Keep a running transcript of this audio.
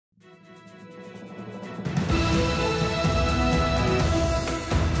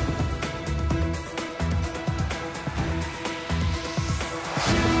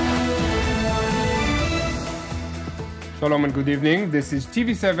Shalom and good evening. This is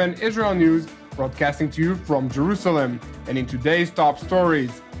TV7 Israel News, broadcasting to you from Jerusalem. And in today's top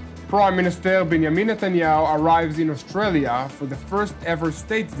stories, Prime Minister Benjamin Netanyahu arrives in Australia for the first ever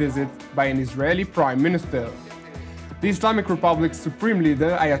state visit by an Israeli Prime Minister. The Islamic Republic's supreme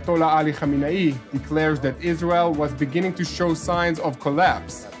leader, Ayatollah Ali Khamenei, declares that Israel was beginning to show signs of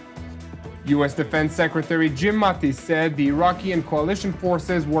collapse. U.S. Defense Secretary Jim Mattis said the Iraqi and coalition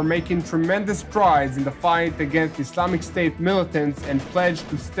forces were making tremendous strides in the fight against Islamic State militants and pledged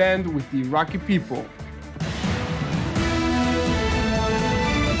to stand with the Iraqi people.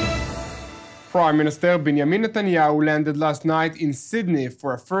 Prime Minister Benjamin Netanyahu landed last night in Sydney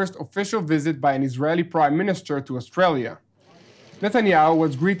for a first official visit by an Israeli Prime Minister to Australia. Netanyahu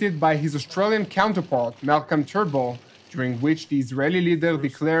was greeted by his Australian counterpart, Malcolm Turnbull, during which the Israeli leader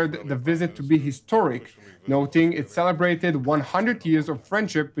declared the visit to be historic, noting it celebrated 100 years of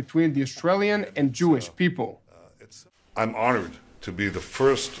friendship between the Australian and Jewish people. I'm honored to be the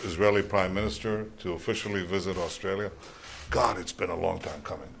first Israeli Prime Minister to officially visit Australia. God, it's been a long time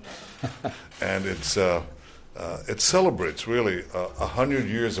coming. And it celebrates really 100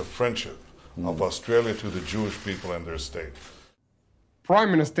 years of friendship of Australia to the Jewish people and their state.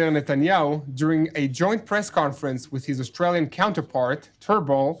 Prime Minister Netanyahu, during a joint press conference with his Australian counterpart,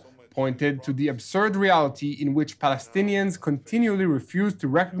 Turnbull, pointed to the absurd reality in which Palestinians continually refuse to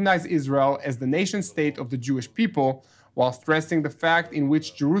recognize Israel as the nation-state of the Jewish people, while stressing the fact in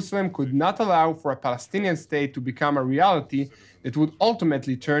which Jerusalem could not allow for a Palestinian state to become a reality that would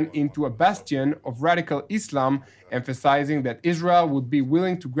ultimately turn into a bastion of radical Islam, emphasizing that Israel would be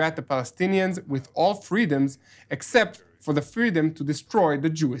willing to grant the Palestinians with all freedoms except for the freedom to destroy the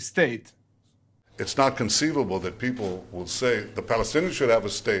Jewish state. It's not conceivable that people will say the Palestinians should have a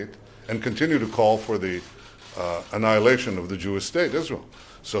state and continue to call for the annihilation of the Jewish state, Israel.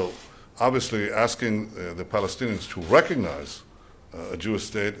 So obviously asking the Palestinians to recognize a Jewish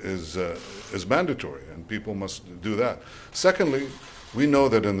state is mandatory, and people must do that. Secondly, we know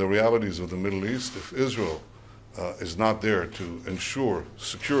that in the realities of the Middle East, if Israel is not there to ensure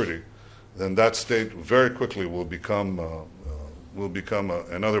security, then that state very quickly will become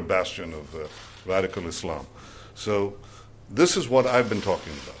another bastion of radical Islam. So this is what I've been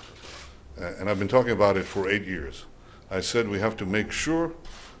talking about, and I've been talking about it for 8 years. I said we have to make sure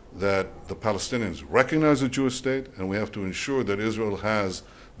that the Palestinians recognize the Jewish state, and we have to ensure that Israel has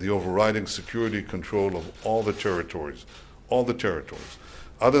the overriding security control of all the territories, all the territories.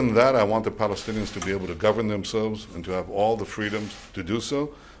 Other than that, I want the Palestinians to be able to govern themselves and to have all the freedoms to do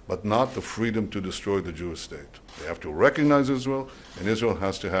so, but not the freedom to destroy the Jewish state. They have to recognize Israel, and Israel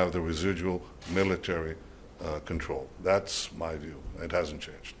has to have the residual military control. That's my view. It hasn't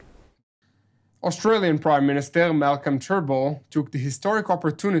changed. Australian Prime Minister Malcolm Turnbull took the historic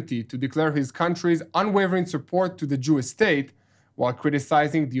opportunity to declare his country's unwavering support to the Jewish state, while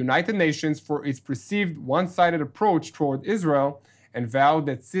criticizing the United Nations for its perceived one-sided approach toward Israel, and vowed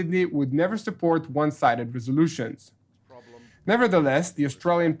that Sydney would never support one-sided resolutions. Nevertheless, the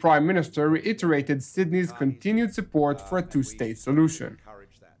Australian Prime Minister reiterated Sydney's continued support for a two-state solution.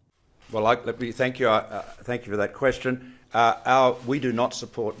 Well, let me thank you for that question. We do not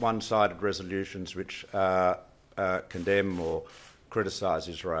support one-sided resolutions which condemn or criticise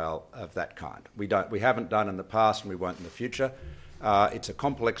Israel of that kind. We haven't done in the past, and we won't in the future. It's a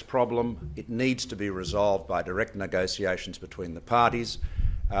complex problem. It needs to be resolved by direct negotiations between the parties,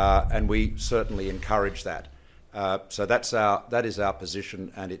 and we certainly encourage that. So that is our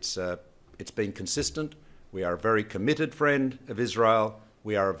position, and it's been consistent. We are a very committed friend of Israel.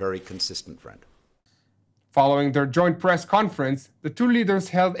 We are a very consistent friend. Following their joint press conference, the two leaders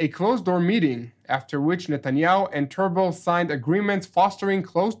held a closed-door meeting, after which Netanyahu and Turnbull signed agreements fostering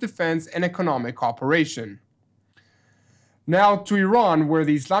close defense and economic cooperation. Now to Iran, where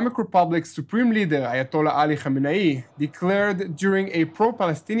the Islamic Republic's supreme leader, Ayatollah Ali Khamenei, declared during a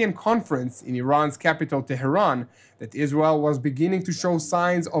pro-Palestinian conference in Iran's capital, Tehran, that Israel was beginning to show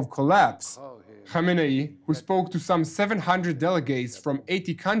signs of collapse. Khamenei, who spoke to some 700 delegates from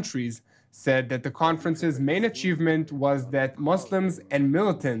 80 countries, said that the conference's main achievement was that Muslims and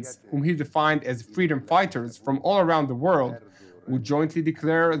militants, whom he defined as freedom fighters from all around the world, would jointly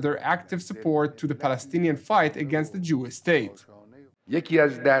declare their active support to the Palestinian fight against the Jewish state. یکی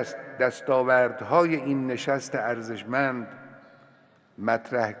از دستاوردهای این نشست ارزشمند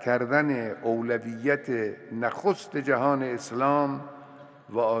مطرح کردن اولویت نخست جهان اسلام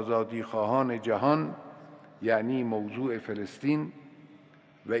و آزادیخواهان جهان، یعنی موضوع فلسطین،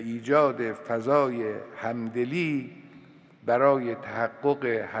 و ایجاد فضای همدلی برای تحقق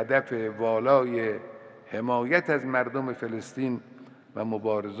هدف والای حمایت از مردم فلسطین و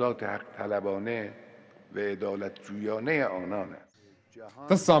مبارزات حق طلبانه و عدالتجویانه آنان است.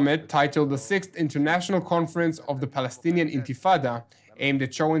 The summit, titled the Sixth International Conference of the Palestinian Intifada, aimed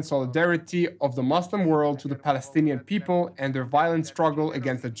at showing solidarity of the Muslim world to the Palestinian people and their violent struggle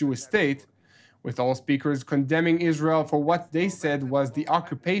against the Jewish state, with all speakers condemning Israel for what they said was the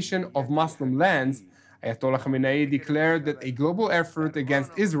occupation of Muslim lands. Ayatollah Khamenei declared that a global effort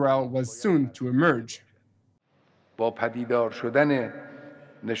against Israel was soon to emerge. با پدیدار شدن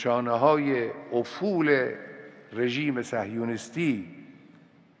نشانه‌های افول رژیم صهیونیستی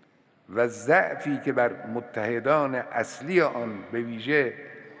و ضعفی که بر متحدان اصلی آن به ویژه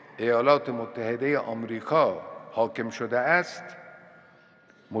ایالات متحده آمریکا حاکم شده است،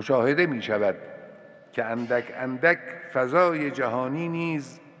 مشاهده می شود که اندک اندک فضای جهانی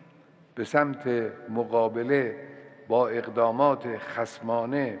نیز به سمت مقابله با اقدامات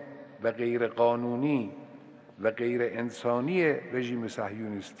خصمانه و غیرقانونی و غیر انسانی رژیم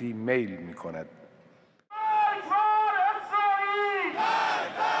صهیونیستی میل می کند.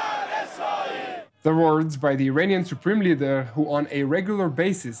 The words by the Iranian supreme leader, who on a regular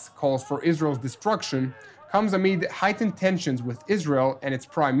basis calls for Israel's destruction, comes amid heightened tensions with Israel and its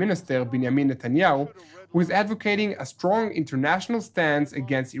Prime Minister Benjamin Netanyahu, who is advocating a strong international stance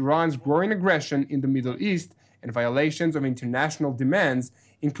against Iran's growing aggression in the Middle East and violations of international demands,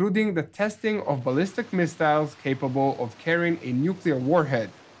 including the testing of ballistic missiles capable of carrying a nuclear warhead.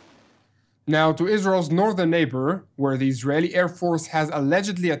 Now to Israel's northern neighbor, where the Israeli Air Force has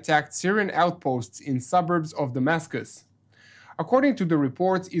allegedly attacked Syrian outposts in suburbs of Damascus. According to the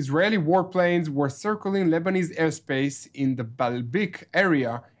reports, Israeli warplanes were circling Lebanese airspace in the Baalbek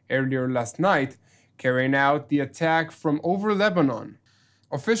area earlier last night, carrying out the attack from over Lebanon.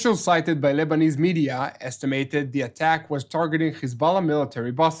 Officials cited by Lebanese media estimated the attack was targeting Hezbollah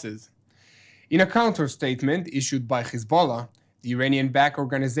military bases. In a counter-statement issued by Hezbollah, the Iranian-backed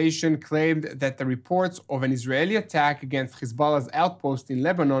organization claimed that the reports of an Israeli attack against Hezbollah's outpost in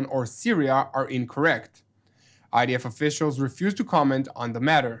Lebanon or Syria are incorrect. IDF officials refused to comment on the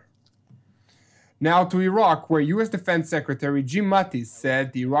matter. Now to Iraq, where U.S. Defense Secretary Jim Mattis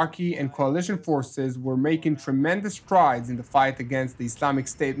said the Iraqi and coalition forces were making tremendous strides in the fight against the Islamic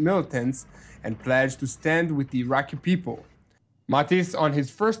State militants and pledged to stand with the Iraqi people. Mattis, on his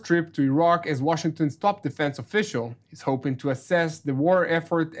first trip to Iraq as Washington's top defense official, is hoping to assess the war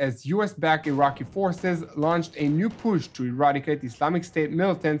effort as U.S.-backed Iraqi forces launched a new push to eradicate Islamic State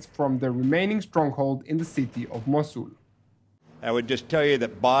militants from their remaining stronghold in the city of Mosul. I would just tell you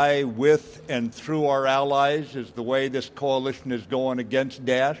that by, with, and through our allies is the way this coalition is going against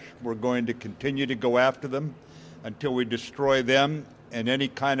Daesh. We're going to continue to go after them until we destroy them and any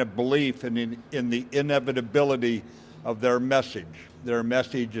kind of belief in the inevitability of their message. Their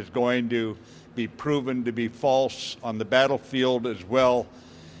message is going to be proven to be false on the battlefield, as well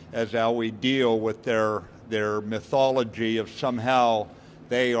as how we deal with their mythology of somehow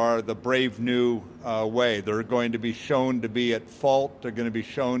they are the brave new way. They're going to be shown to be at fault. They're going to be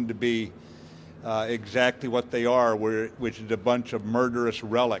shown to be exactly what they are, which is a bunch of murderous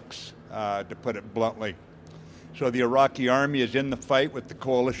relics, to put it bluntly. So the Iraqi army is in the fight with the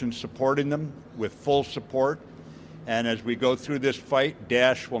coalition supporting them with full support. And as we go through this fight,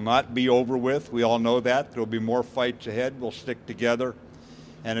 Daesh will not be over with. We all know that. There will be more fights ahead. We'll stick together.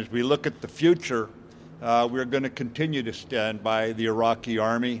 And as we look at the future, we're going to continue to stand by the Iraqi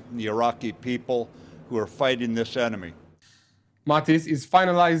army, the Iraqi people who are fighting this enemy. Mattis is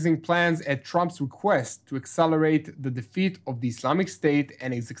finalizing plans at Trump's request to accelerate the defeat of the Islamic State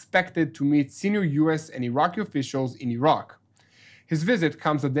and is expected to meet senior U.S. and Iraqi officials in Iraq. His visit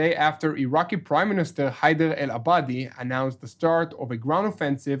comes a day after Iraqi Prime Minister Haider al-Abadi announced the start of a ground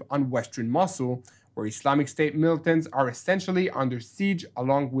offensive on western Mosul, where Islamic State militants are essentially under siege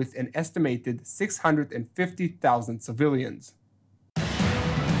along with an estimated 650,000 civilians.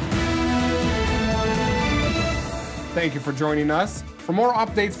 Thank you for joining us. For more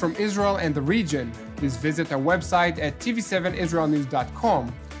updates from Israel and the region, please visit our website at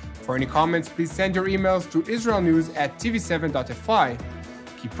TV7israelnews.com. For any comments, please send your emails to israelnews@tv7.fi.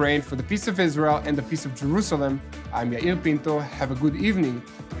 Keep praying for the peace of Israel and the peace of Jerusalem. I'm Yair Pinto. Have a good evening.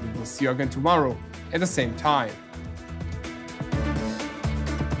 We will see you again tomorrow at the same time.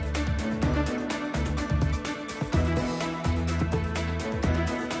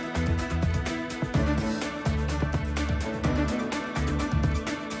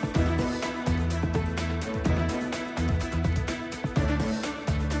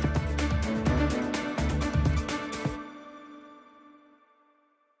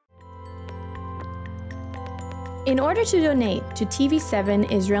 In order to donate to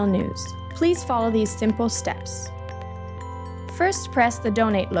TV7 Israel News, please follow these simple steps. First, press the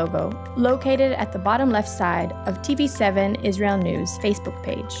Donate logo, located at the bottom left side of TV7 Israel News Facebook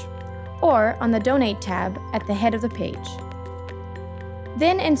page, or on the Donate tab at the head of the page.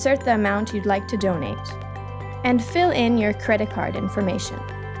 Then insert the amount you'd like to donate, and fill in your credit card information.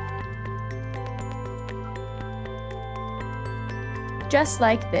 Just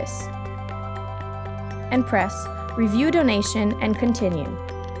like this. And press Review Donation and continue.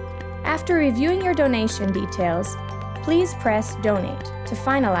 After reviewing your donation details, please press Donate to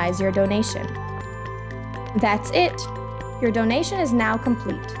finalize your donation. That's it! Your donation is now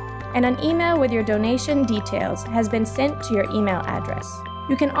complete, and an email with your donation details has been sent to your email address.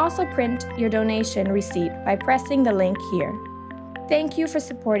 You can also print your donation receipt by pressing the link here. Thank you for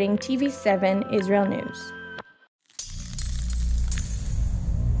supporting TV7 Israel News.